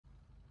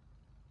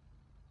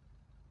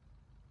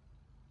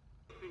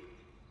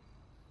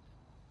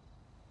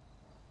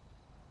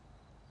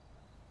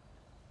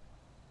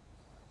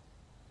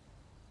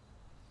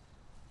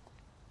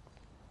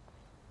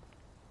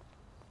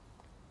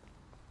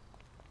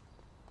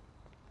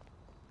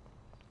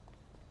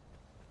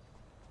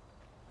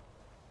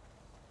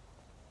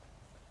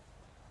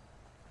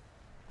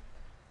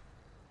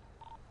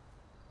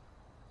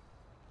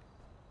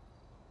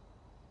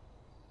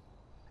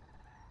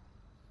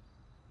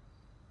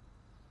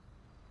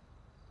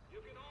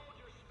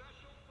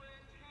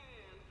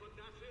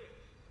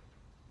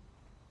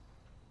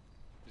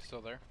still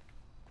there?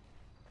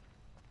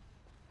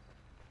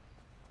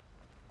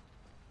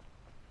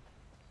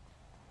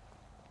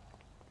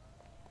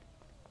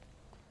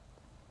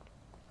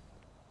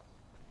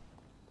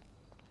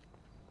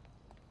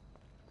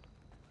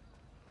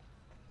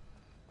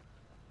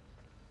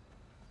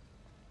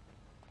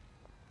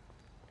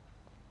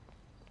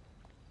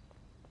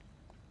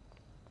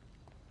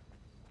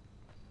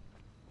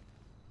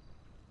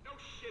 No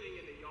shitting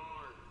in the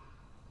yard.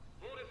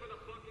 Hold it for the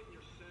bucket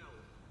yourself.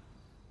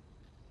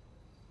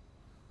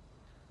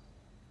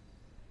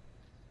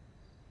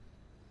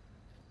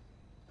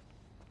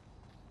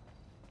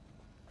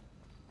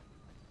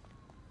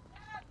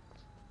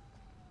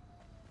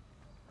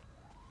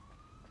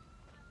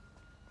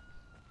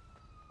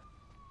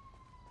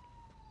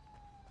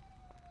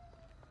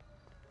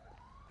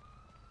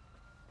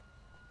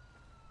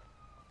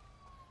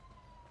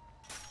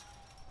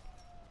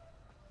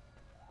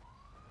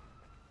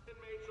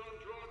 Inmates on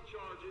drug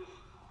charges,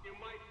 you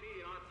might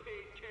be in our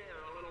paid care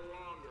a little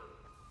longer.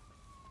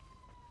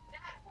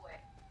 That boy.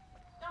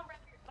 Don't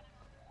wrap your butt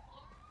on the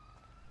floor.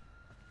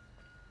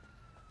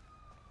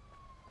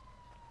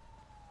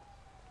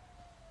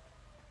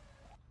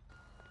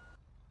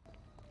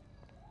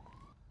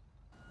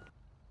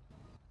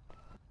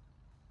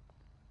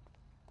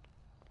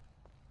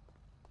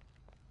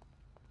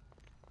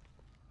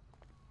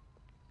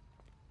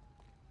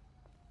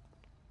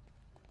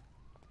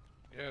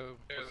 Yo,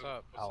 what's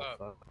up?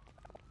 Alpha.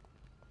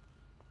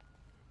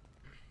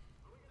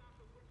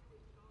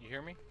 You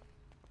hear me?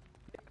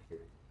 You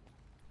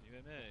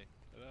and me.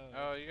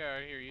 Hello. Oh, yeah,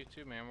 I hear you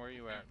too, man. Where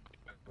you at?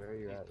 Where are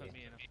you He's at? put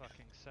me in a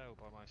fucking cell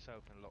by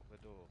myself and locked the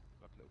door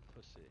like a little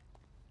pussy.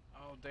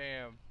 Oh,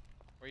 damn.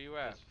 Where you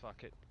at? Just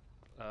fuck it.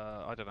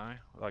 I don't know.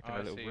 Like in Oh, a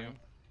I little see room. you.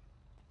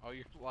 Oh,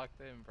 you're locked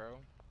in, bro.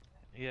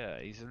 Yeah,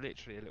 he's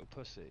literally a little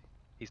pussy.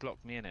 He's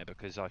locked me in here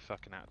because I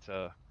fucking had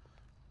to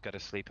go to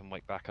sleep and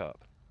wake back up,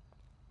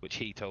 which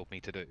he told me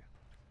to do.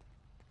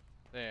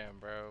 Damn,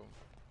 bro.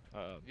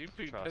 You'd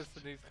be Trust.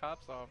 pissing these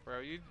cops off, bro.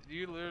 You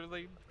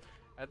literally,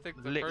 I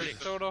think the Literally.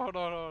 first, hold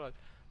on.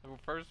 The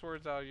first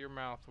words out of your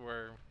mouth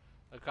were,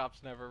 the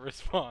cops never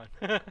respond.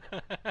 you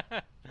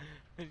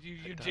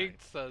don't.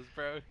 jinxed us,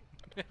 bro.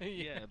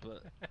 Yeah,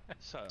 but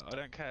so I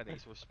don't care that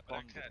he's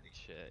responding and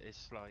shit.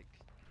 It's like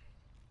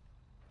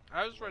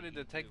I was the way ready he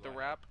to take knew the I had-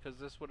 rap because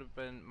this would have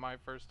been my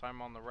first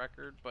time on the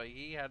record, but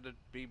he had to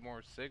be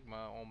more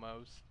Sigma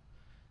almost,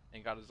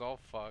 and got us all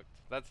fucked.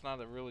 That's not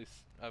a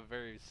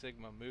very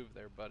Sigma move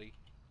there, buddy.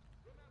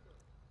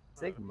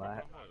 Sigma,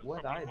 Problem was-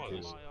 what I problem do?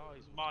 was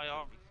my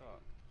eyes were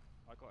fucked.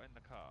 I got in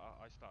the car,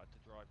 I started to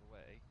drive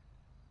away,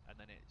 and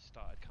then it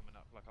started coming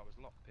up like I was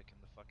lockpicking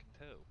the fucking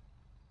till.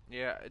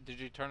 Yeah, did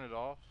you turn it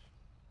off?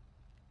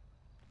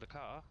 The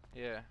car?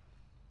 Yeah.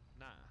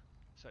 Nah.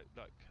 So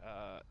like,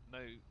 no.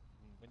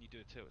 When you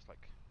do a till, it's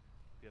like,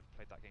 have you ever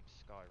played that game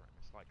Skyrim?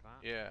 It's like that.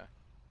 Yeah.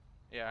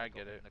 Yeah, I got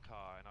get it. in the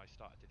car and I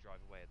started to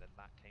drive away, and then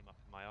that came up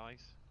in my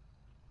eyes.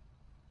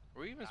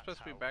 Were you even That's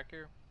supposed to be how- back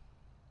here?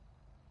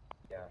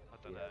 Yeah, I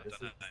don't yeah, know. this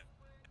is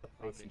the I'm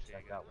place you literally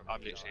check out when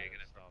I'm you literally die.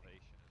 getting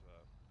starvation as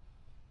well.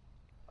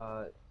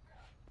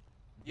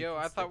 You Yo,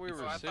 can I thought stick we to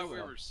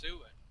were some-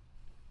 suing.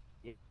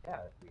 Yeah,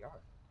 we are.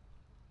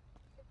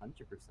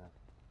 100%.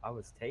 I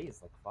was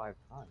tased like 5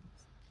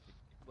 times.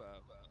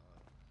 Well,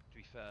 to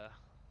be fair,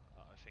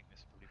 I think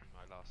this will probably be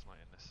my last night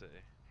in the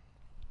city.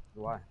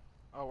 Why?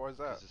 Oh, why's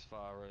that? Because as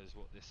far as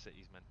what this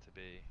city's meant to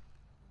be,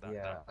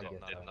 Yeah, I got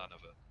get that. none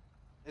of it.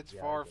 It's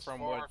Yeah, I far get from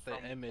that. what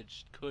the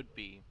image could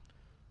be,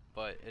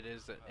 but it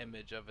is an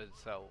image of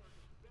itself.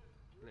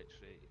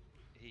 Literally,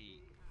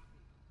 he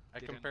I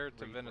didn't compare it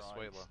to read Venezuela.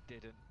 rights,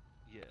 didn't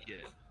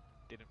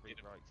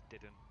read rights,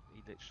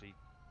 he literally,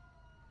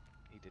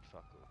 he did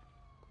fuck all.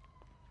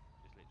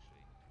 Just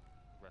literally,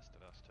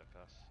 arrested us, took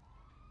us,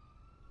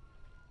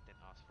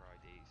 didn't ask for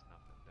IDs,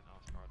 nothing, didn't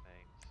ask for our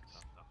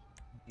names,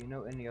 nothing. Do you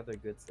know any other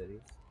good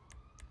cities?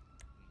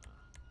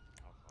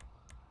 Nah, Alpha.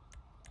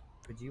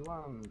 Could you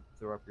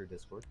throw up your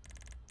Discord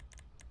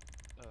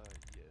Yeah.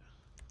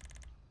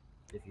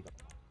 if you don't?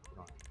 You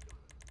don't have to.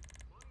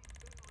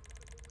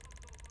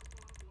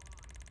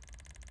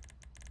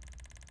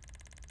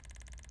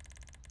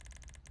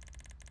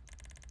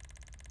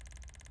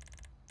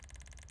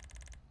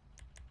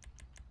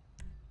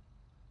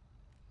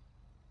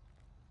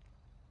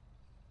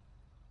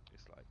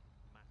 It's like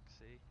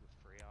Maxi with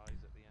 3 eyes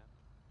at the end.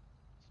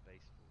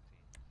 Space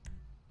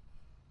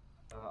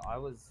 14. I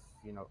was,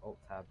 alt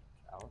tab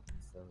out,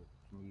 so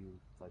can you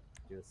like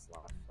do a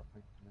slash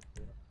something?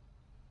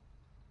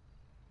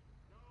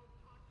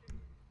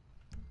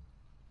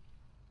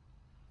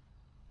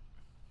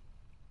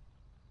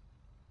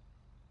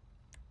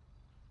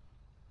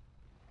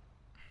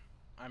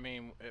 I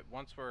mean,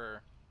 once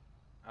we're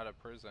out of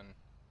prison,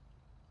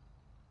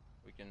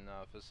 we can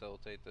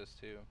facilitate this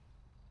too.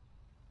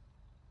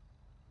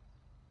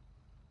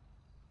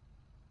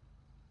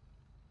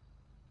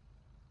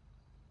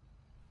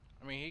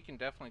 I mean, he can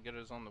definitely get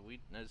us on the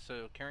weed.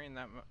 So carrying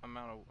that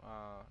amount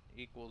of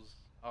equals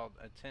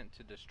intent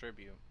to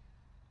distribute.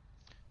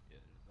 Yeah,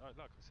 like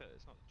I said,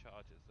 it's not the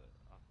charges that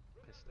I'm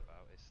pissed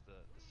about. It's the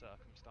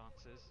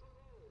circumstances.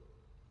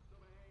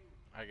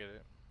 I get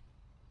it.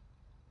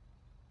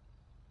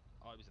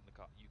 I was in the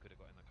car. You could have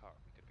got in the car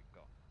and we could have been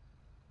gone.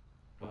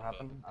 What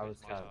happened? I was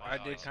because kind of.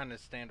 I did kind of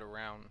stand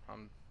around.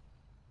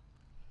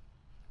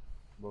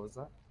 What was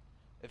that?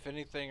 If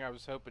anything, I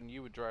was hoping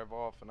you would drive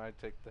off and I'd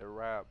take the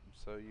rap,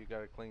 so you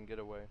got a clean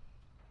getaway.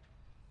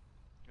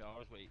 Yeah, I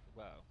was waiting.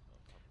 Well,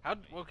 How?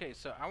 Okay,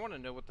 so I want to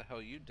know what the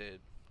hell you did,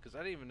 because I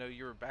didn't even know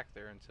you were back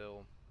there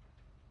until.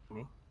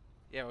 Me?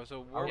 Yeah,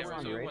 so I where was were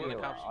on you when the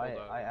radio. cops pulled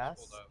up?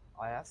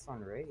 I asked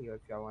on radio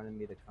if y'all wanted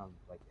me to come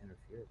like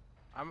interfere.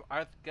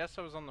 I guess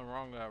I was on the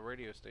wrong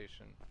radio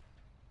station.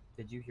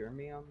 Did you hear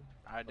me on?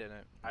 I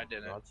didn't.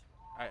 Raj?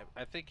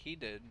 I think he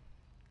did.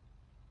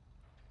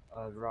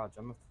 Raj,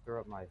 I'm gonna throw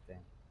up my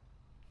thing.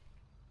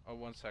 Oh,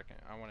 1 second.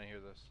 I want to hear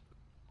this.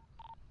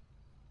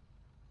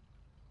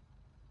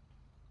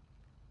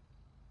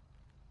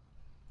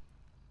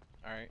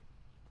 All right.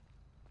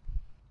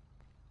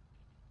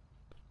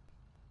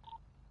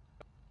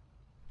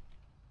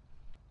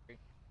 I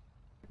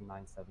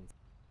 9-7.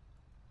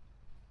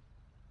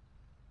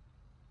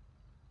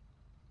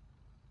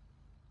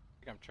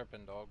 think I'm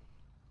tripping, dog.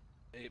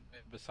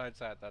 Besides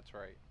that, that's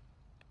right.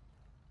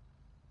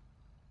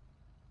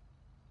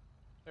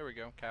 There we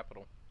go.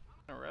 Capital.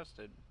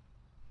 Arrested.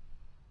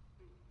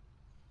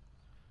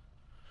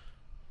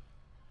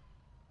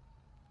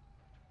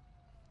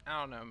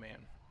 I don't know, man.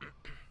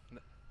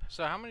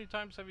 So how many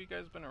times have you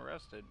guys been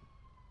arrested?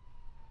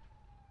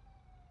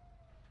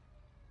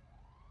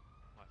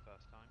 my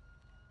first time.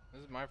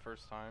 This is my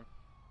first time.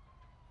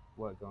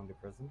 What, going to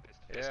prison?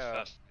 It's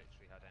Yeah. first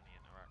literally had any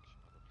interaction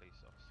with a police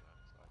officer,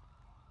 and it's like,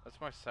 That's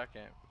my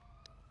second.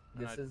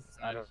 And This I- is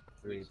and I out of just-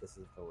 3. This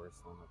is the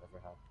worst one I've ever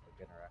had like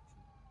interaction.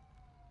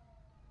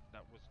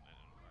 that wasn't an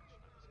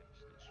interaction. That was him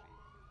just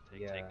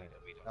literally Yeah, taking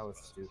the weed that off was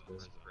us stupid.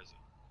 to prison.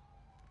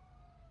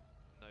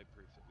 No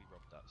proof that we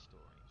robbed that store,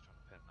 and he was trying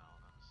to pin that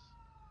on us.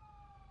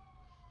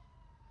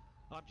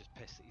 I'm just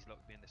pissed that he's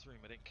locked me in this room.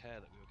 I didn't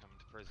care that we were coming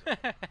to prison. You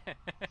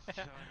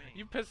know what I mean?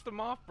 You pissed him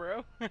off,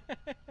 bro. I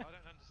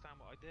don't understand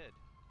what I did.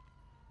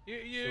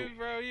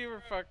 Bro, you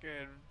were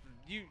fucking.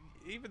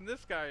 Even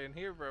this guy in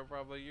here, bro,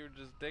 probably you were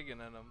just digging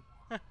in him.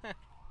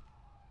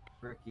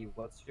 Ricky,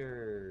 what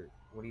do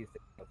you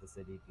think about the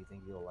city? Do you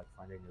think you'll like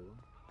find a new one?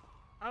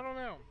 I don't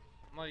know.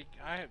 Like,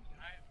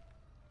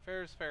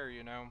 fair is fair,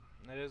 you know.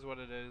 It is what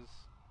it is.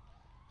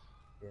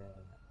 Yeah,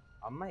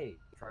 I might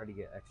try to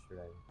get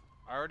extradited.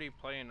 I already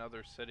play in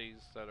other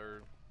cities that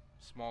are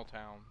small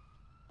town.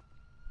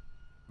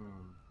 I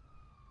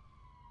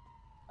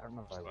don't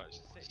know if I would.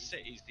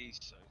 Cities these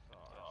so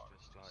far.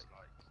 It's just like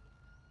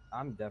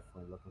I'm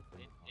definitely looking for.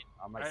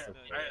 I might I- still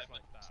no, play. it's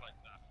like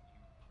that.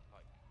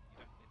 You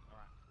don't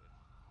interact with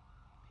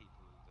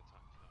people all the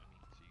time. Do you know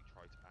what I mean? So you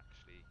try to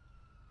actually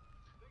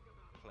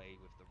play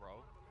with the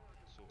role,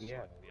 sort of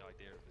Yeah. like the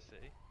idea of the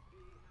city,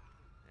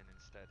 and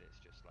instead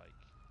it's just like,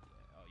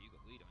 yeah, oh, you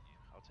got weed on you.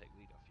 I'll take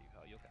weed off you.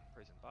 Oh, you'll get in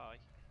prison. Bye.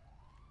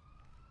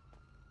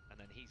 And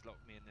then he's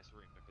locked me in this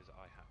room because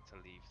I had to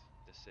leave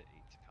the city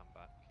to come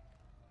back.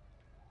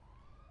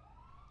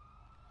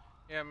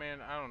 Yeah,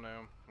 man, I don't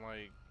know.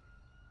 Like,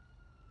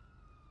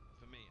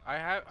 For me,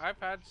 I've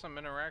had some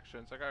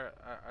interactions. Like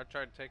I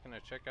tried taking a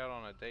chick out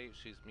on a date.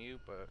 She's mute,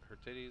 but her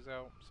titty's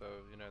out, so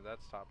you know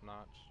that's top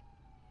notch.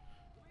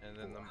 And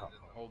then the Wow.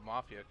 whole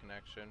mafia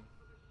connection.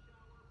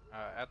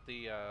 At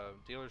the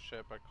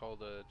dealership, I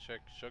called a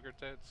chick Sugar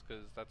Tits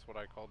because that's what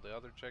I called the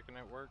other chicken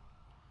at work.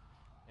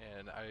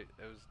 And it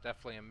was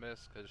definitely a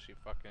miss because she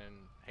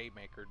fucking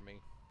haymakered me.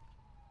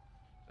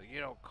 Like, you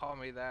don't call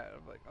me that.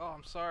 I'm like, oh,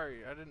 I'm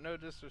sorry. I didn't know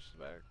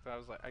disrespect. I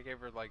was like, I gave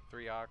her like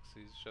 3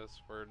 oxys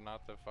just for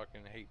not to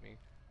fucking hate me.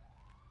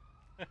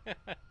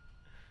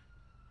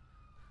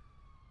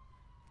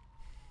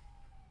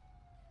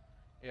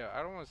 Yeah,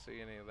 I don't want to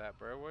see any of that,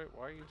 bro.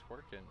 Why are you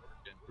twerking?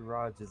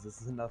 Raj, is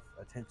this enough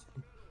attention?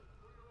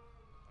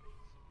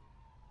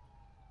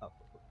 Oh.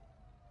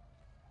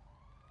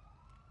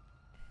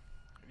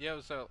 Yo,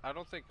 so I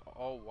don't think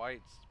all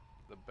white's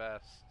the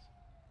best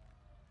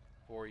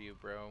for you,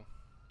 bro.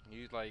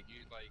 You'd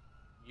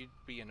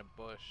be in a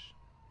bush,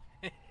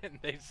 and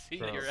they see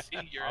Bro, your.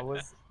 I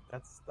was.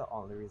 That's the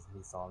only reason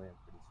he saw me. I'm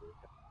pretty sure.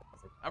 I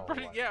was like, I'm oh,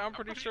 pretty. what? Yeah, I'm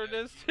pretty sure it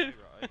is too.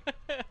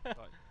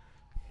 Like,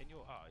 in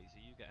your eyes,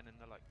 are you getting in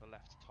the left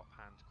top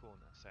hand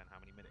corner saying how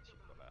many minutes you've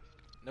got left?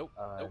 Nope.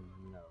 Nope.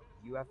 No.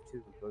 You have to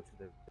go to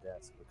the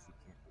desk, which you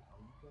can't do. Oh,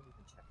 you can't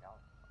even check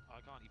out. I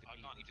can't even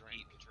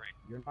eat and drink.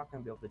 You're not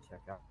gonna be able to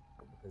check out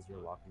because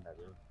you're locked in that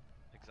room.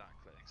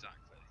 Exactly.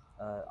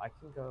 I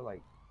can go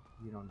like,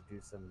 do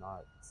some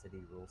not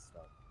city rule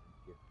stuff and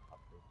get up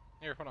there.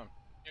 Here, hold on.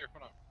 I'm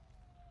gonna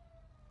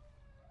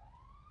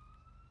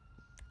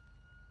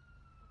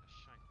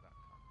shank that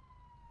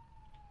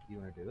cunt. You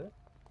wanna do it?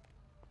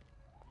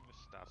 I'm gonna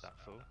stab that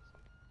fool.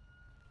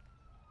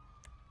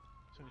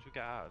 As soon as we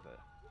get out of it.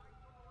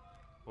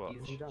 What?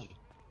 Easy done.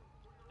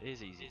 It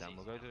is easy done.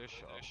 We'll go to a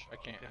shop. I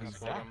can't. Pick Hold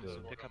up, on.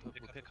 Exactly. we'll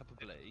pick up a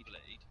blade.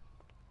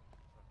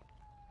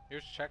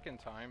 Here's check-in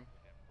time.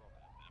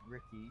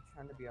 Ricky, you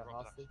trying to be a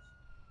hostage?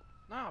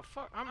 Nah,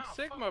 fuck. I'm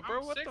Sigma,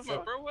 bro. What the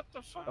fuck? bro. What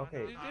the fuck?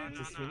 Okay, Dude,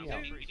 just hear me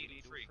out. We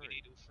need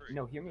all three.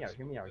 No, hear me out.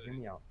 Hear me out. Hear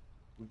me out.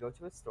 We go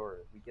to a store.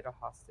 We get a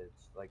hostage,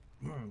 like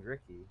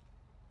Ricky,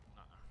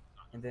 Nah.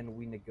 and then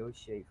we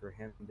negotiate for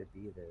him to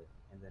be there,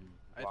 and then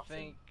I walks in,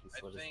 think we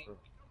slit his throat.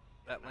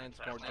 that lands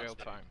more jail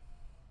time.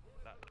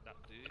 That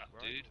dude,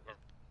 right?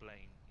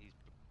 Blaine, he's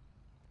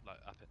like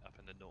up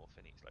in the north,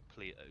 and he's like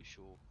Pluto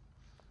Shore,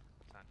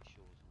 Sandy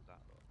Shores, all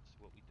that lot. So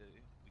what we do,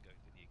 we go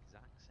to the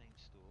exact same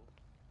store,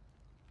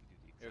 we do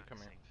the Yo, exact come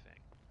here. same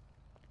thing,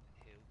 and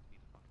he'll be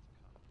the one to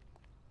come.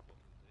 What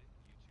we'll do,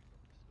 you two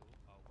rob the store,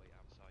 I'll wait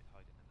outside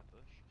hiding in the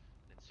bush,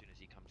 and then as soon as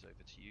he comes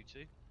over to you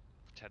two,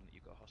 pretend that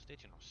you got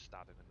hostage, and I'll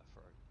stab him in the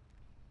throat.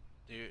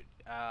 Dude,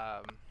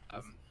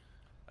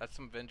 that's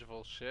some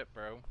vengeful shit,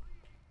 bro.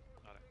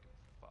 I don't give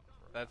a fuck,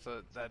 bro. That's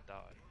a He'll that.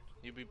 die.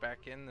 You be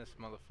back in this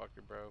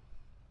motherfucker, bro.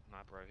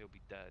 Nah, bro, he'll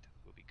be dead.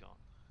 We'll be gone.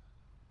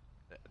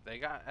 They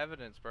got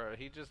evidence, bro.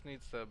 He just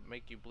needs to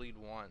make you bleed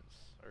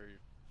once or your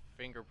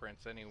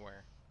fingerprints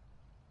anywhere.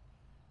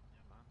 Yeah,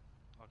 man.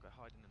 I'll go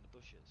hiding in the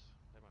bushes.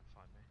 They won't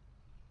find me.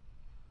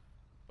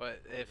 But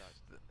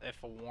What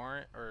if a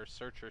warrant or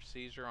search or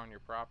seizure on your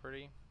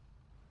property,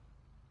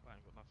 I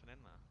ain't got nothing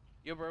in there.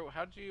 yo, bro,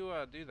 how'd you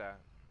do that?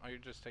 Oh, you're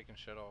just taking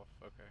shit off.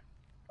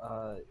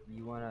 Okay.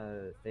 You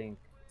wanna think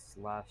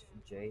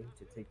 /J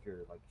to take your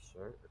like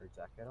shirt or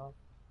jacket off,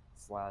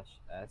 /S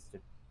to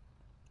take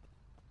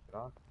it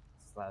off,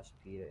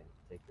 /P to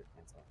take your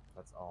pants off.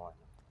 That's all I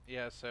know.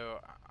 Yeah, so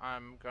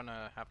I'm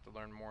gonna have to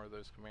learn more of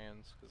those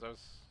commands because I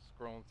was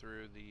scrolling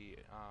through the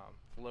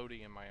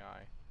floaty in my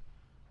eye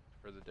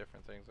for the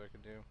different things I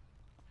could do.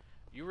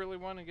 You really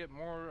want to get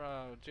more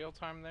jail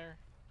time there?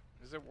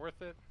 Is it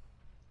worth it?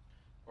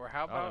 Or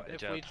how about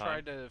if we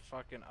try to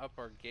fucking up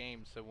our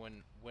game so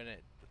when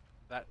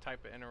that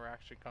type of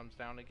interaction comes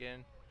down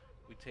again,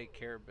 we take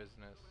care of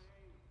business.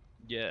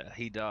 Yeah,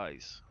 he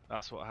dies.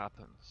 That's what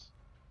happens.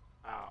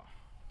 Ow.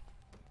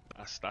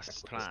 That's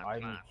the plan.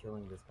 I'm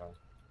killing this guy.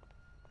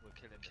 We're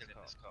killing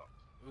this cop.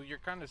 Well, you're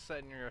kind of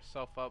setting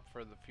yourself up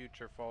for the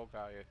future fall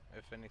guy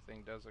if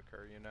anything does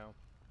occur, you know.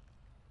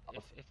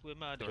 If we're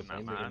murdering that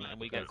Because man and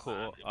we get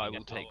caught, I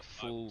will take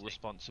full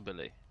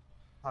responsibility.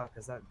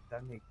 Because that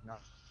make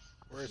not.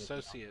 We're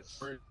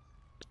associates.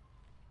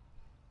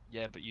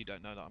 Yeah, but you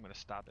don't know that I'm gonna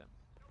stab him.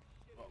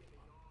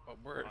 But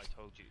we're. I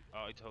told you. To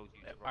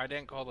I rob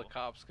didn't call the store.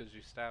 cops because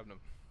you stabbed him.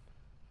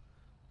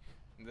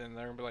 And then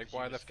they're gonna be like, 'Cause you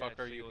 "Why were the scared fuck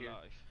are for you your here?"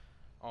 life.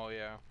 Oh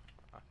yeah.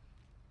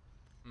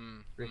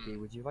 Ricky,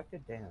 would you like to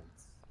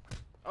dance?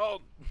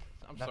 Oh,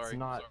 I'm That's sorry.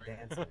 not I'm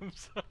dancing. I'm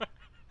sorry.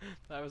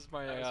 That was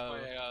my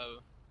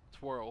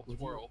twirl.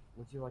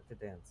 Would you like to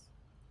dance?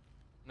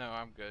 No,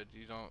 I'm good.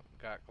 You don't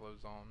got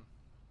clothes on.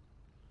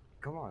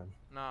 Come on.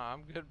 Nah,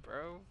 I'm good,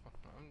 bro.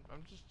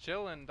 I'm just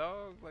chilling,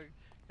 dog. Like,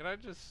 can I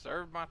just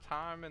serve my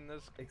time in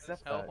this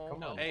Accept hellhole? that.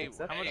 Come on. Hey,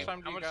 Accept how much that.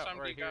 time do you got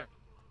right here?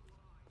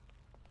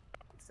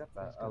 Accept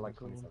that. I like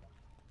 27.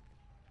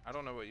 I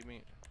don't know what you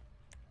mean.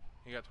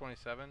 You got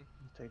 27?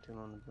 Take too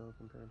long to build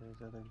compared to his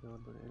other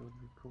build, but it would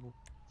be cool.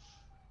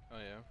 Oh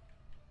yeah.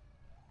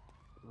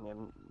 Yeah,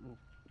 I'm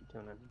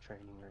doing a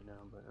training right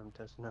now, but I'm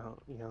testing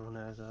out Yone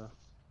as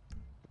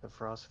the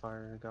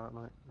Frostfire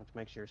Gauntlet, which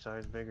makes your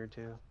size bigger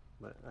too.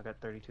 But I got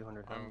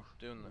 3,200 I'm health,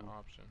 doing the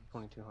options.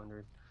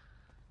 2,200,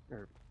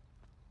 or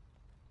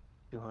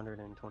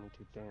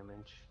 222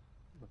 damage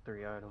with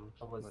 3 items.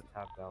 I was but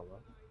tapped out.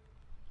 What?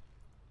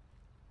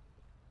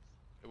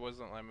 It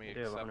wasn't letting me I do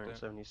have accept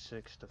it.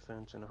 176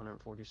 defense and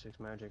 146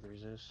 magic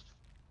resist.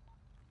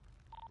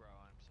 Bro,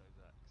 I'm so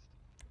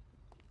vexed.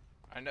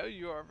 I know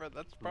you are, but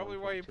that's probably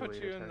why he put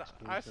 1.28 you in attack speed,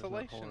 so it's not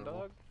isolation, horrible.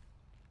 dog.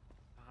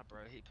 Nah, bro,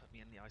 he put me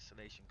in the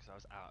isolation because I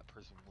was out of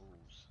prison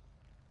walls.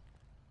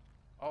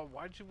 Oh,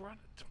 why'd you run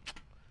it?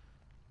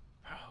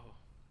 Bro.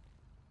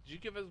 Did you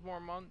give us more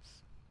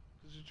months?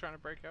 Because you're trying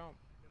to break out?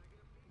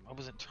 I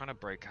wasn't trying to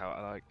break out.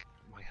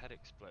 My head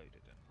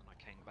exploded, and when I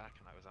came back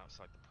and I was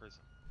outside the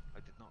prison, I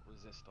did not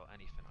resist or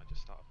anything. I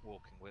just started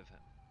walking with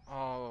him.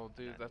 Oh,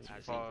 dude, that's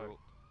fucked.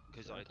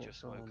 Because So I I can't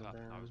just solo woke the up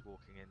and I Baron was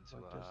walking into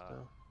like this,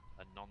 though.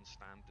 a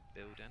non-standard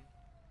building.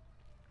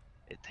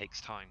 It takes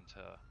time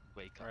to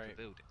wake up Right.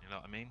 the building, you know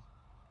what I mean?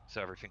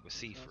 So everything was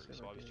Let's see see-through, if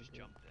so I I was did just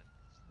good. jumped in.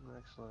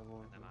 Next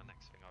level. And then our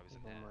next thing I was in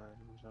all there, my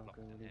items, how locked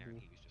good in would it there,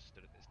 and be? he was just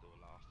stood at this door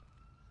laughing.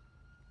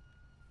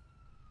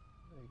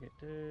 I get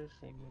this,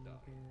 He and will then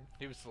die. I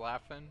He was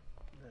laughing.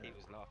 get He that.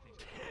 was laughing.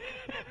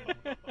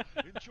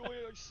 Enjoy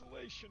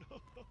isolation.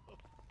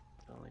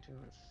 It's only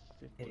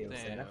 250. Hey,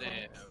 Damn.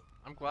 Damn.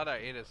 I'm glad I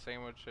ate a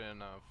sandwich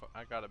and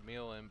I got a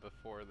meal in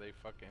before they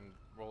fucking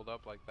rolled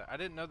up like that. I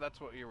didn't know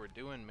that's what you were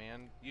doing,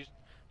 man.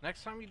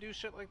 Next time you do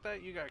shit like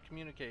that, you gotta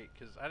communicate,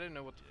 because I didn't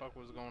know what the fuck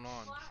was going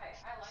on. Why?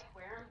 I like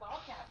wearing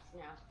ball caps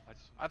now.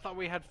 I thought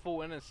we had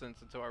full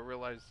innocence until I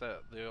realized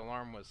that the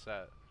alarm was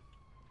set.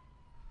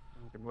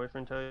 Did your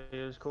boyfriend tell you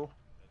it was cool?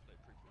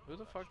 Who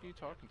the fuck are you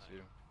talking to?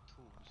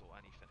 Tools or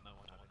anything, no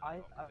one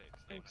I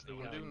think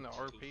I'm doing the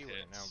RP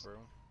right now, bro.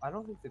 I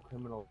don't think the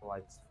criminal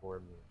life's for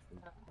me. I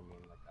mean,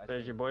 like, I Does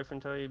think, your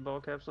boyfriend tell you ball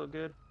caps look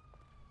good?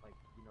 like,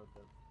 you know,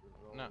 the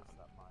roles No.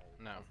 that my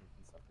No. I think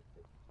he's up to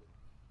 52.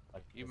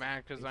 Like, You this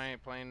mad because I case-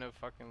 ain't playing no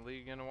fucking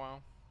league in a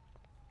while?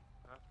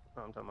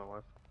 Oh, I'm talking my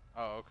wife.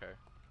 Oh, okay.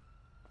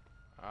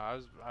 I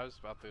was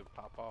about to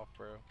pop off,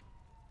 bro.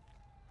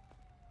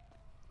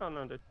 Oh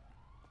no, dude.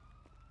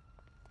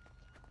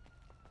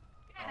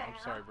 Oh, I'm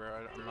sorry, bro.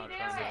 I'm not Get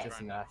trying out. to. It's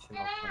just national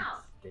Get punch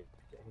out. day.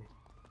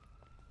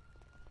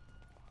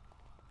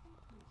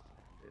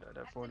 Dude, I'd have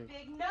That's a 40.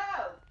 big no.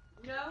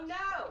 No, no. Door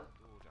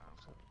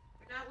down.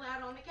 You're not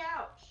allowed on the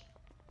couch.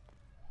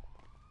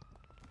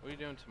 What are you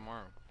doing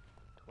tomorrow?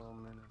 12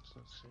 minutes.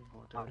 Let's see.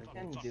 We'll do I it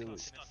can again. do. Fucking in a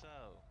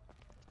cell.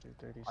 Do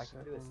 30 I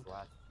can do a seconds.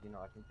 slash. You know,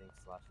 I can think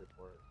slash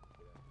report.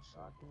 30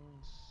 Shot.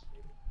 seconds.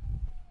 Maybe.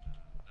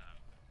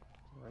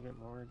 Do I get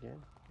more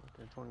again?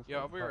 Okay, 24. Yeah,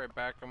 I'll be right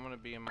back. I'm gonna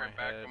be in my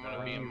head.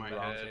 When you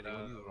meditating.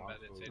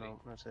 wrongfully- No,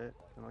 that's it.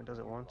 It only does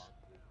it once.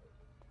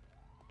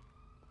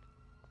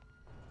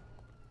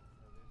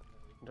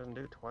 It doesn't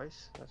do it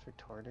twice? That's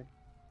retarded.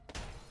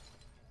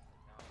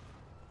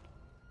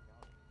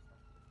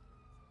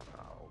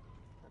 Oh,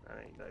 that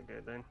ain't that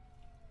good then.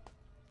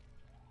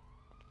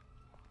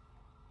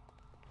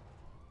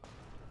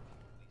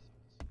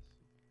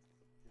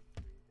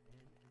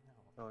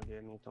 Oh, it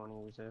gave me 20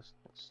 resist.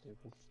 That's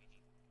stupid.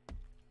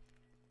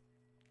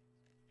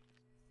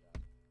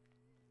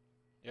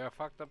 Yeah, I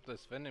fucked up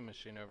this vending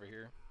machine over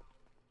here.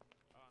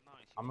 Oh,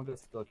 nice. I'm gonna go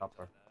steal a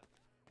copper.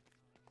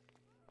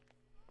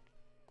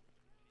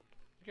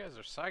 You guys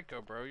are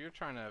psycho, bro. You're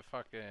trying to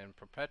fucking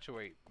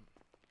perpetuate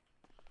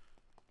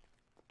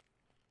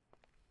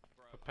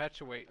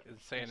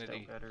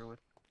insanity. Still better with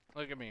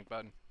Look at me,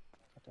 bud.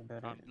 the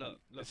better. Look,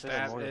 It's Instead of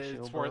that. mortar It's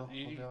shield, worth. bro,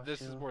 You, I'll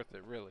this is shield. worth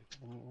it, really.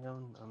 You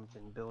know, I've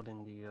been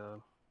building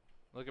the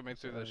Look at me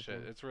through this shit.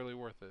 everything. It's really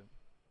worth it.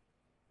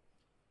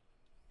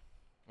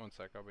 One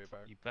sec, I'll be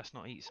back. You best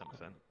not eat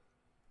something.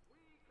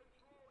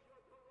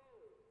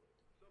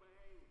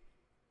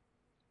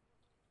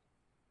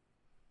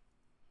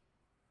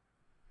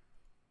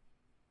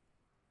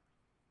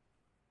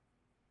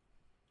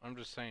 I'm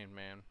just saying,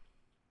 man.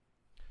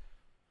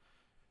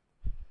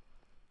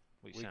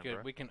 What you We saying, could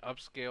bro? we can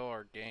upscale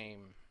our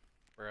game,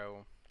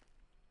 bro.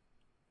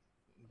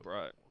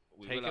 Bro,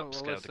 we Take will him.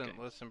 upscale the Listen, game.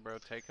 listen, bro.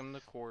 Take him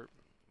to court.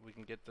 We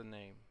can get the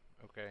name.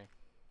 Okay.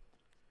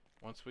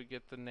 Once we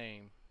get the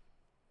name,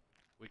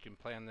 we can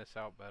plan this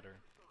out better.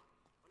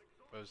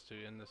 Opposed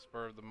to in the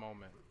spur of the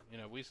moment. You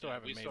know, we still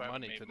haven't made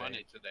money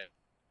today.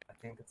 I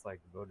think it's like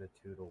voted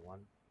 2-1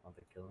 on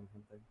the killing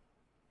him thing.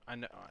 I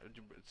know.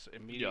 It's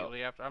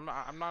immediately after. I'm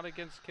not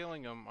against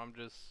killing him. I'm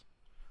just.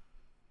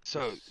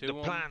 So sue the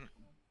 'em. plan,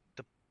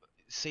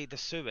 the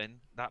suing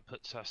that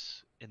puts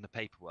us in the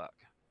paperwork.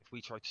 If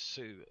we try to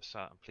sue a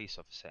certain police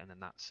officer and then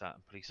that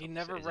certain police He officer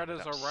never is read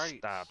ended us up our rights.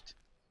 stabbed,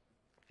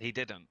 he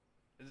didn't.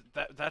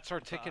 That's our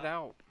ticket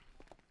out.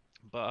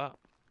 But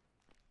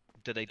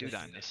do they do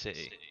that in this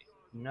city?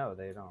 No,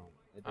 they don't.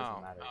 It doesn't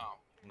Oh. matter. No.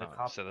 The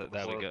cops So are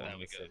there we go. horrible in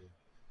the city.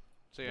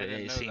 See, I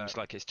didn't It know seems that.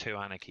 like it's too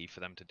anarchy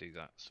for them to do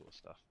that sort of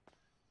stuff.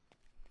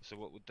 So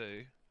what we'll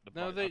do?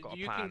 No, I've got a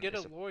you plan. can get a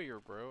It's lawyer,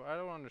 bro. I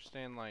don't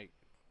understand. Like,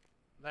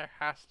 there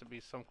has to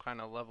be some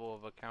kind of level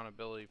of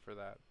accountability for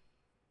that.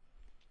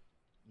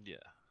 Yeah.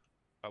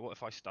 But what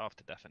if I starve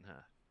to death in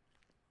here?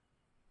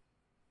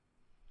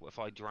 What if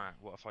I drown?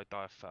 What if I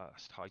die of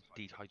thirst?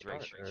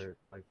 Dehydration. Or,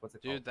 like, what's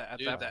it Dude, called? at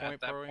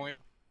that point,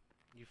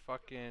 you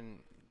fucking.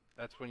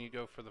 That's when you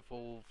go for the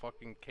full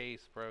fucking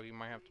case, bro. You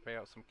might have to pay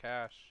out some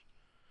cash,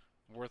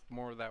 worth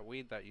more of that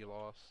weed that you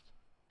lost.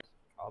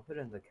 I'll put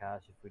in the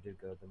cash if we did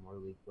go the more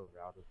legal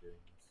route of doing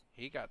this.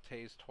 He got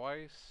tased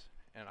twice,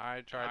 and I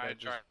tried to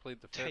just plead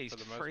the fifth Tased for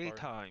the most 3 part.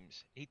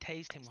 times. He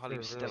tased him while he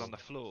was still on the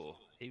floor.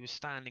 He was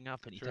standing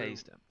up and he True.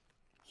 tased him.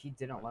 He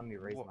didn't let me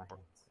raise What, my bro?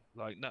 hands.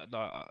 Like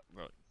no,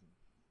 right.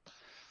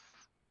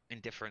 In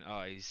different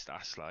eyes,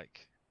 that's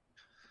like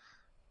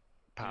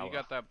power. You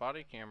got that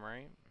body cam,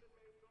 right?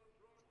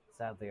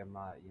 Sadly, I'm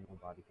not,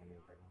 body camming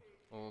right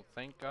now. Well,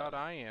 thank God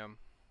I am.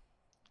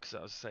 Because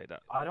I was say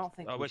that. I don't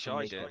think I we wish should I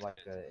make did. it like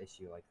an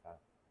issue like that.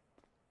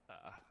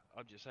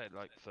 I'm just saying,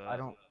 like for I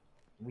don't.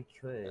 We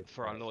could.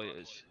 for our but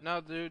lawyers. No,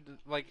 dude,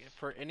 like,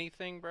 for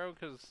anything, bro,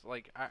 because,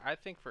 like, I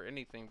think for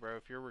anything, bro,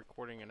 if you're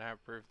recording and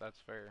have proof, that's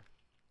fair.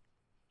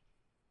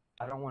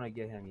 I don't want to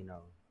get him,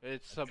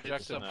 It's It's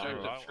subjective No,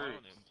 truth,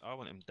 I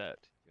want him dead.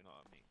 You know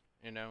what I mean?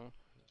 you know?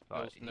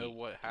 Like, Let's know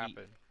what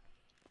happened.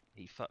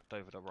 He fucked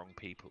over the wrong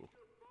people.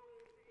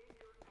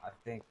 I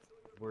think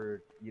we're,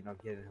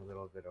 getting a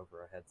little bit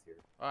over our heads here.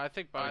 I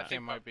think body I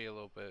cam might be a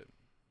little bit.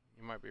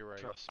 You might be right.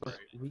 Trust But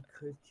me. we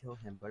could kill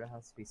him, but it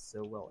has to be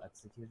so well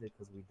executed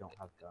because we don't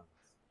have guns.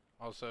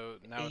 Also,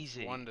 now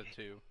Easy. it's 1 to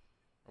 2.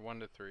 Or 1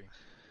 to 3.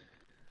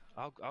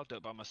 I'll do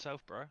it by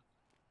myself, bro.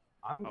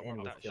 I'm I'll in rob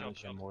with that killing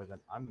shop. him more than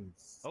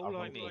All I'll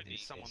I go need with is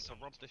his someone face. to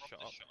rob the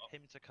shop,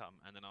 him to come,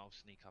 and then I'll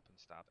sneak up and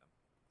stab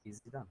him.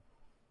 Easy done.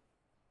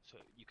 So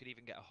you could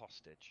even get a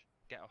hostage.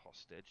 Get a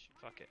hostage.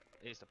 Fuck it.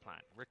 Here's the plan.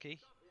 Ricky,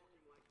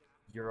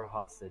 You're a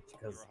hostage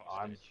because you're a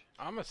hostage.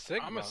 I'm a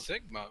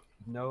Sigma.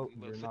 no,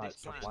 Well, you're for not. this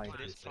Stop plan, lying for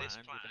to this plan,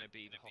 yourself. you're going to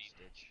be the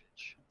hostage.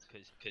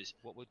 Because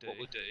what we'll do,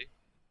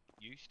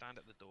 You stand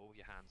at the door with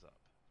your hands up.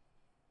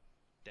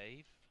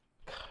 Dave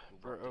will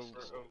Bro, run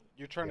this.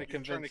 you're trying to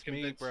convince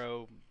me,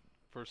 bro,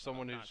 for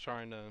someone no, who's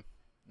trying to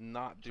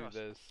not do Trust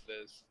me.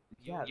 this.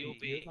 Yeah, You'll you're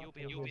be not a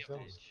paying your bills.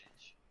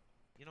 bitch.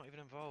 You're not even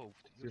involved.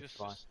 You're You're just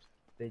fine.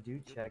 They do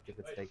check if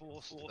it's fake.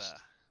 forced there.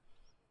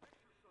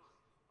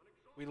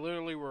 We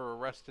literally were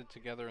arrested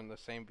together in the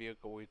same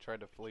vehicle we tried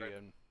to flee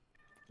in.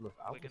 Look,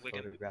 I was We're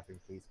gonna- photographing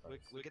police cars.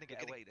 We're gonna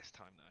get away this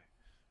time though.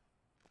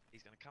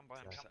 He's gonna come by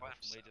Yeah. himself,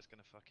 and we're just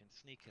gonna fucking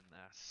sneak in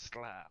there,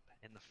 slap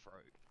in the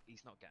throat.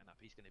 He's not getting up.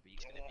 He's gonna be.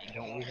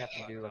 Don't we have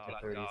to do like a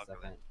Gargling.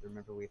 30-second?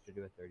 Remember, we have to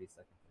do a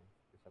 30-second thing.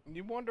 or something?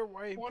 You wonder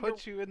why he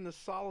put you in the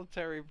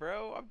solitary,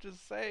 bro? I'm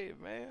just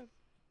saying, man.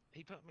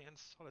 He put me in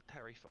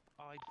solitary for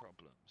eye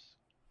problems.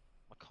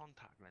 My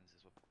contact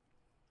lenses were.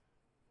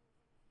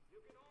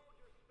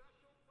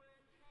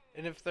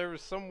 And if there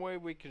was some way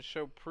we could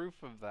show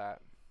proof of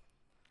that,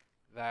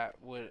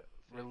 that would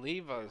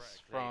relieve us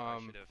Theoretically, I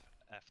from should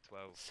have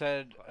F12.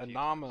 said quite a few times.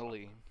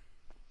 anomaly.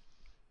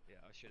 Yeah,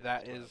 I should have.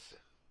 That F12. is,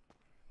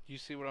 you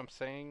see what I'm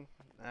saying?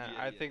 Yeah,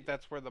 I yeah, think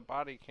that's where the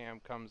body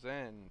cam comes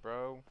in,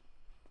 bro.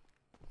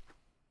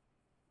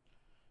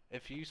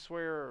 If you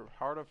swear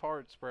heart of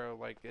hearts, bro,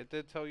 like it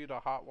did tell you to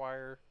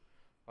hotwire,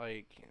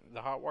 like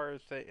the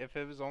hotwire thing. If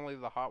it was only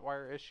the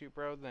hotwire issue,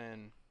 bro,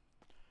 then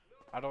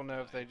I don't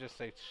know if they just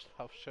say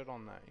tough shit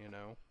on that, you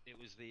know? It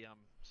was the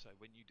So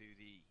when you do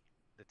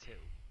the till,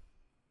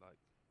 like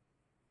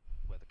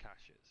where the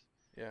cache is,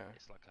 Yeah,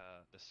 it's like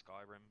the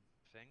Skyrim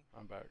thing.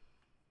 I'm back.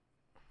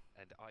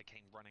 And I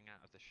came running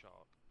out of the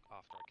shop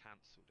after I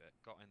cancelled it,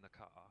 got in the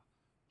car,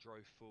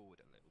 drove forward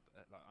a little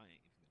bit. Like I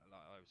ain't even gonna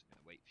lie, I wasn't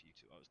gonna wait for you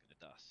to. I was gonna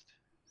dust.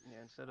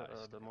 Yeah, instead I of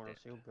was the gonna Mortal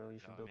dip, Shield bill, you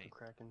know should what I build the mean?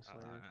 Kraken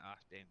Slayer.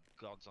 In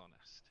God's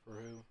honest, For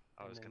who?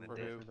 I was and gonna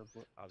then dip. build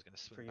for I was gonna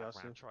for swing back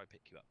Yasu. round, try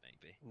pick you up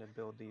maybe. And then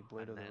build the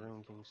Blade And of the then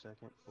Rune King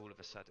second. All of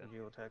a sudden, And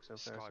you'll attack so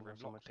fast and Skyrim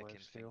have so much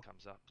lockpicking life thing steal.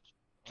 comes up.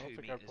 I don't 2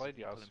 think I meters played of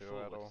me pulling Yasuo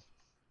at forward. all.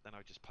 Then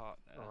I just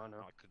parked there. Oh, I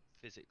know. And I could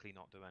physically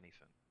not do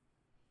anything.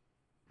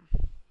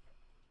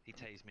 He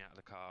tased me out of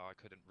the car. I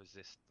couldn't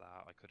resist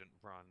that. I couldn't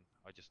run.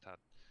 I just had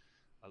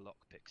a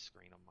lockpick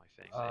screen on my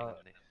thing.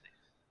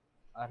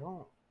 I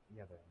don't.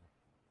 Yeah, there.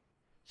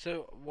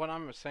 So what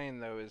I'm saying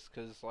though is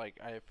because like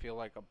I feel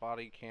like a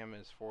body cam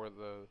is for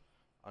the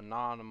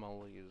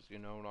anomalies. You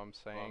know what I'm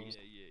Well, saying?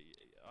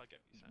 yeah. I get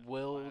what you're saying.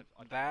 Will I don't use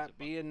that a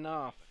be button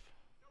enough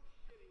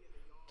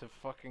either. to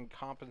fucking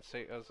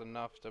compensate us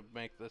enough to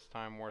make this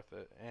time worth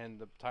it and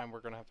the time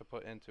we're gonna have to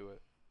put into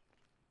it?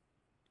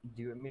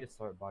 Do you want me to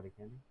start body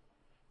camming?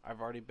 I've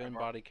already been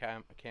body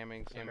camming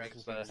Yeah, since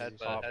since the you head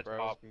use pop, head bro.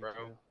 pop, bro.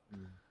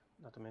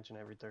 Not to mention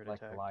every third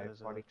Like attack live does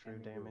body true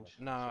camming or damage.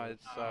 what? No, so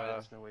it's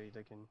there's no way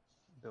they can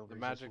build the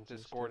magic resistances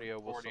to Discordia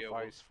it. will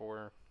suffice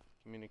for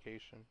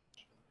communication.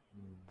 Oh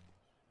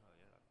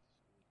yeah.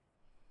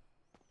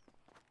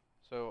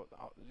 So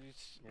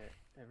Yeah,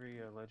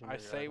 every legendary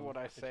I say item what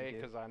I that you say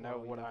get 'cause I know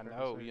while what you I purchase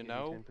know, it you gives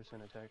know?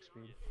 10% attack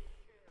speed.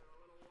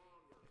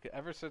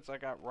 ever since I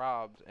got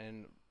robbed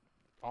and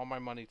all my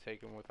money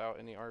taken without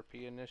any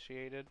RP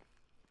initiated,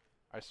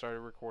 I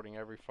started recording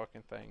every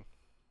fucking thing.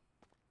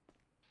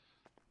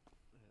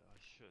 Yeah, I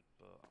should,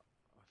 but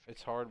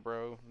It's hard,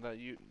 bro.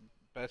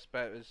 Best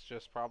bet is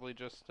probably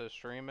just to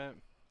stream it,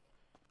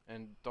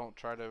 and don't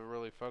try to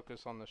really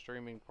focus on the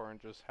streaming part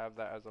and just have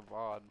that as a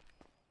VOD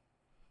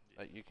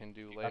that you can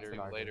do That's later,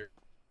 what I do.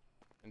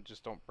 and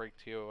just don't break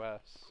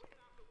TOS.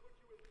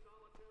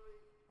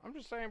 I'm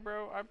just saying,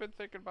 bro. I've been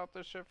thinking about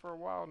this shit for a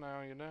while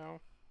now, you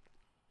know.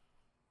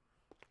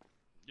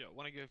 yeah.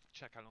 Want to go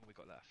check how long we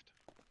got left?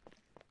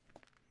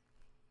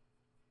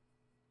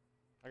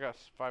 I got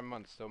 5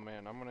 months still,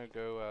 man. I'm gonna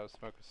go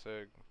smoke a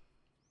cig.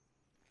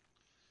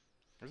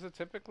 Is it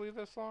typically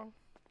this long?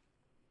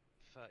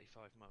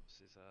 35 months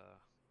is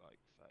like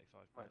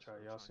 35 Might months. try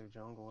full time. Yasu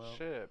Jungle out.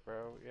 Shit,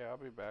 bro. Yeah, I'll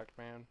be back,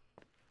 man.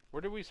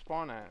 Where did we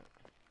spawn at?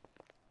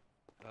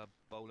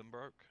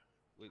 Bolingbroke.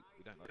 We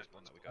don't like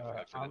spawn that. We go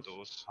Uh, through the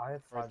doors. I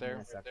have Right 5 there.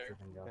 minutes extra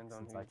than go Depends on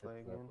since who I you play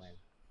took the against. plane.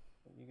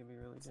 You can be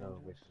really So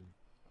dangerous. with me.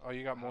 Oh,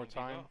 you got How more long have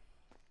you time? got?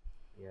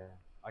 Yeah,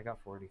 I got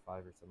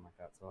 45 or something like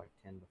that, so like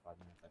 10 to 5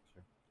 minutes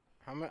extra.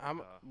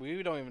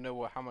 We don't even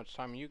know how much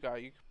time you got.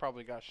 You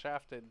probably got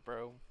shafted,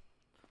 bro.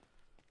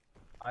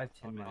 I have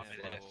I'm 10 in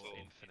minutes there left. for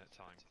infinite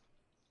time.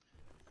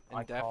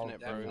 Indefinite,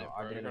 bro. Definite,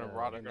 I You're didn't gonna know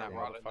rot in that anything.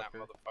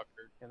 motherfucker.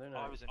 Yeah, they're I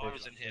not. was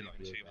in here like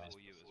two 2 before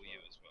before you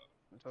as well.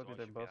 I told you so I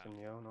they're should be out.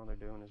 buffing Yo, and all they're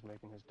doing is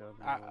making his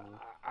W I when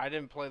I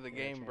didn't play the Yeah,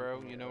 game, bro.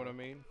 champion, You know what I yeah.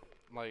 mean?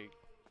 Like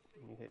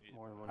you hit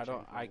more than one I don't.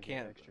 champion, I you get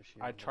can't. extra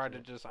shield, I that's tried to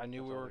it. just. I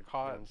knew That's we all were they're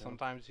caught. doing to him.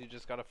 Sometimes you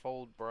just gotta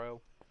fold,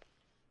 bro.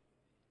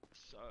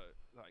 So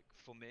like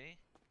for me,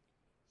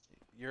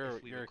 You're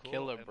If we you're were a caught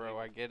killer, and bro.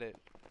 we I get it.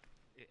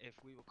 if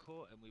we were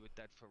caught and we were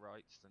dead for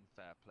rights, then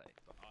fair play.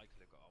 But I could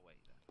have got away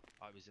then.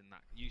 I was in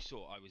that. You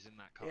saw I was in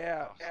that car.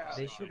 Yeah, car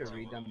They car should have car.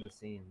 redone the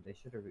scene. They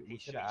should have. He We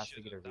should have asked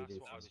to get a should've. redo.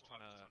 That's what I was scene. trying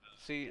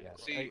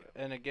to. See, Yeah.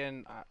 and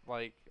again,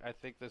 I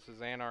think this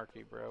is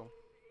anarchy, bro.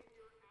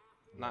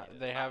 Yeah. Not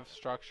they have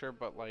structure,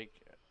 but like,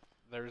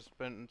 there's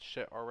been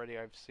shit already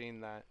I've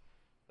seen that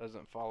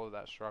doesn't follow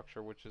that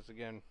structure, which is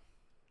again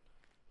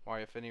why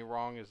if any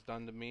wrong is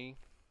done to me,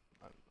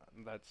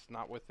 that's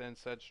not within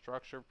said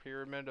structure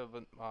pyramid of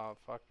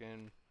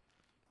fucking,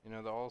 you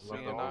know, the all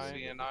seeing Level eye.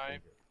 finger.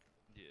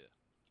 Yeah.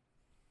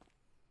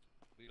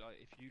 We like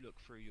if you look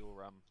through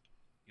your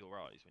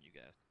eyes when you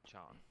get a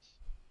chance.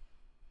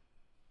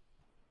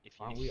 If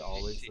you Aren't we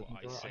always see looking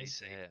what through our I eyes?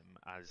 say to him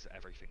as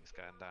everything's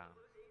going down.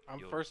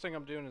 First thing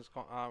I'm doing is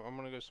I'm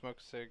gonna go smoke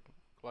a cig,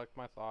 collect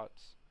my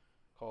thoughts,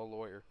 call a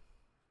lawyer.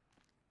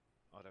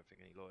 I don't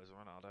think any lawyers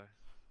are on, are they?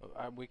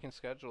 We can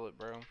schedule it,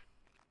 bro.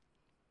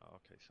 Oh,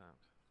 okay, sound.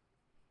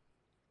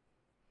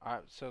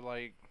 So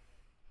like,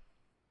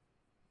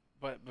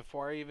 but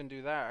before I even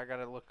do that, I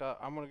gotta look up.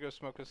 I'm gonna go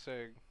smoke a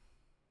cig.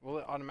 Will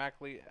it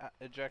automatically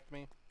eject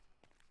me?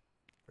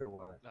 Or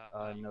what?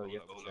 No, you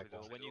have to check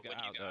out. When you get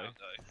out, though,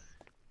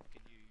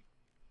 can you...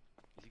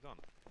 Is he gone?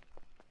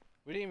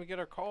 We didn't even get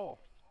our call.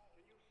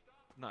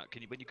 No,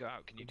 can you, when you go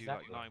out, can you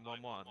Exactly. do like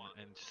 911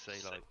 and just say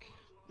like...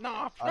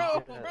 Nah, I've bro,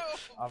 done it. bro.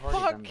 I've already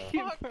done Fuck that.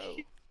 you, bro.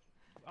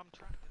 I'm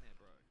trapped in here,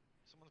 bro.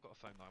 Someone's got a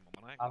phone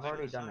 911. I've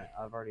already done it.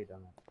 I've already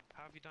done it.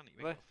 How have you done it?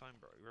 You ain't got a phone,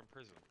 bro. You're in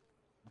prison.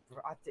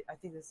 Bro, I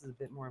think this is a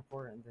bit more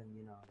important than,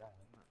 you know, that.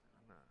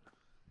 No.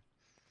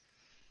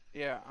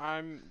 Yeah,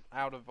 I'm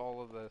out of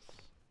all of this.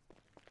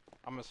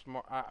 I'm a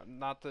smart.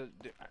 Not the.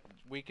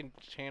 We can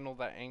channel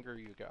that anger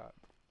you got,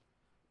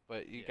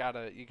 but you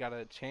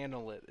gotta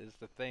channel it. Is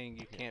the thing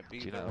you can't be.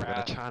 Do you the know, we're gonna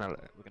wrath. channel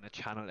it. We're gonna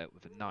channel it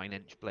with a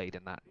 9-inch blade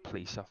in that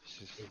police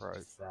officer's throat.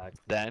 Exactly.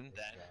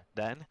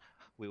 Then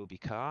we will be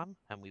calm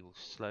and we will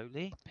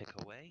slowly pick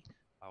away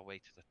our way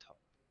to the top.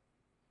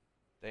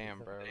 Damn,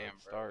 bro.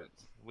 Let's start.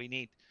 We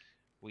need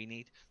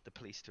the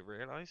police to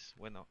realize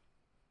we're not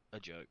a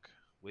joke.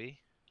 We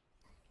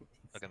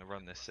are gonna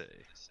run this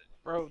city.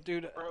 Bro,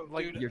 dude,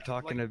 like You're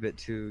talking a bit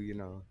too, you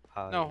know,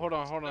 high. no, hold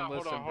on,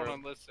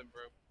 listen,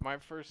 bro. My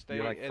first day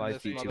You're like in 5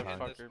 this feet too high.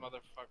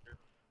 motherfucker.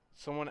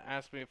 Someone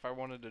asked me if I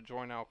wanted to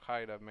join Al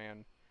Qaeda,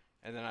 man,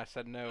 and then I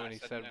said no, and he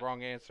said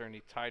wrong answer, and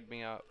he tied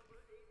me up.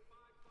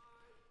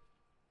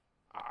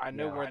 I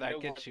know where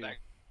that gets you.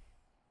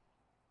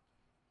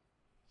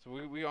 So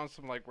we on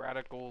some like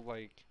radical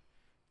like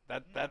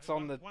that's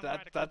on the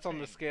that's on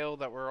the scale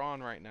that we're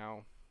on right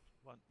now.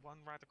 One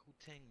radical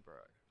ting, bro.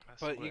 That's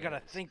But what you it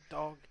gotta is. think,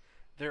 dog.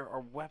 There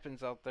are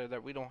weapons out there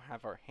that we don't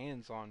have our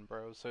hands on,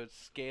 bro. So it's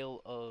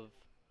scale of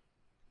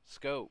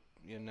scope,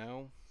 you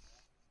know.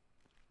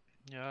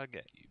 Yeah, I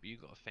get you, but you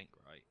gotta think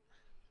right.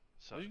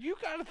 So You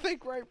gotta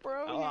think right,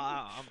 bro.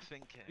 I'm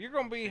thinking. You're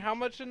gonna I'm be how thinking.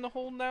 much in the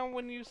hole now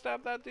when you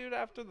stab that dude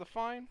after the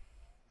fine?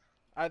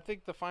 I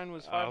think the fine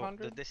was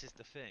 500. This is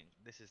the thing.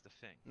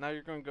 Now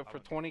you're gonna go I for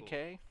won't get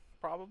 20K,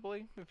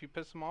 probably, if you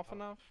piss him off Oh.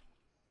 enough.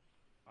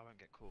 I won't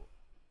get caught.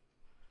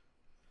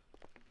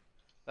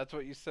 That's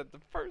what you said the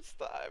first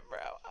time, bro.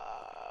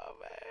 Oh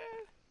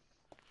man.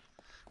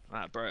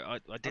 Nah, bro, I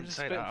I'm didn't just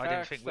say spitting that. I didn't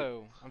facts, think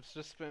though. I'm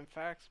just spitting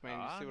facts, man.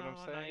 You see what I'm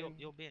No, saying?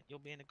 you're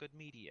being a good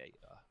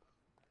mediator.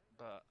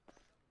 But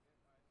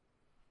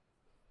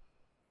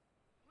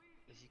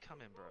is he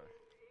coming, bro?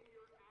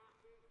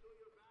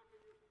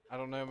 I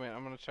don't know, man.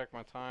 I'm gonna check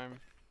my time.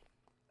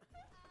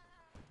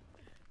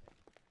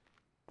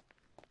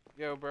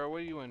 Yo, bro, what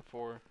are you in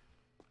for?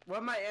 What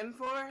am I in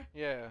for?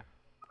 Yeah.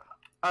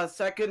 A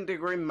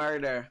second-degree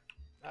murder.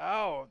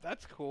 Oh,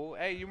 that's cool.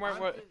 Hey, you might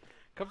want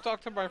come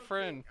talk to my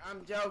friend.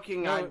 I'm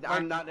joking. No,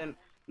 I'm not in.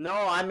 No,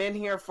 I'm in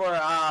here for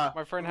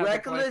My friend has a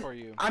plan reckless. for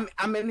you.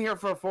 I'm in here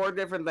for 4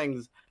 different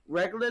things.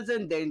 Reckless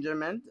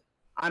endangerment.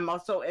 I'm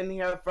also in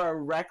here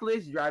for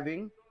reckless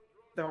driving,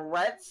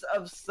 threats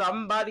of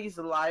somebody's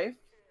life,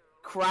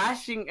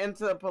 crashing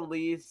into the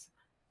police,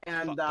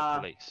 and Fuck the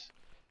police.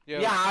 Yo,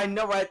 yeah, I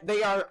know, right?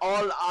 They are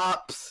all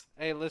ups.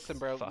 Hey, listen,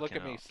 bro. Look Fucking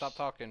at me. ops. Stop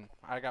talking.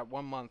 I got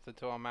 1 month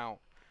until I'm out.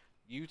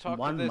 You talk to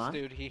 1 this month?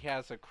 dude. He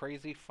has a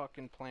crazy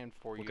fucking plan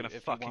for We're you. gonna if you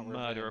fucking want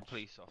murder a revenge.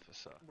 police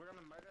officer. We're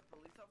gonna murder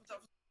police officers.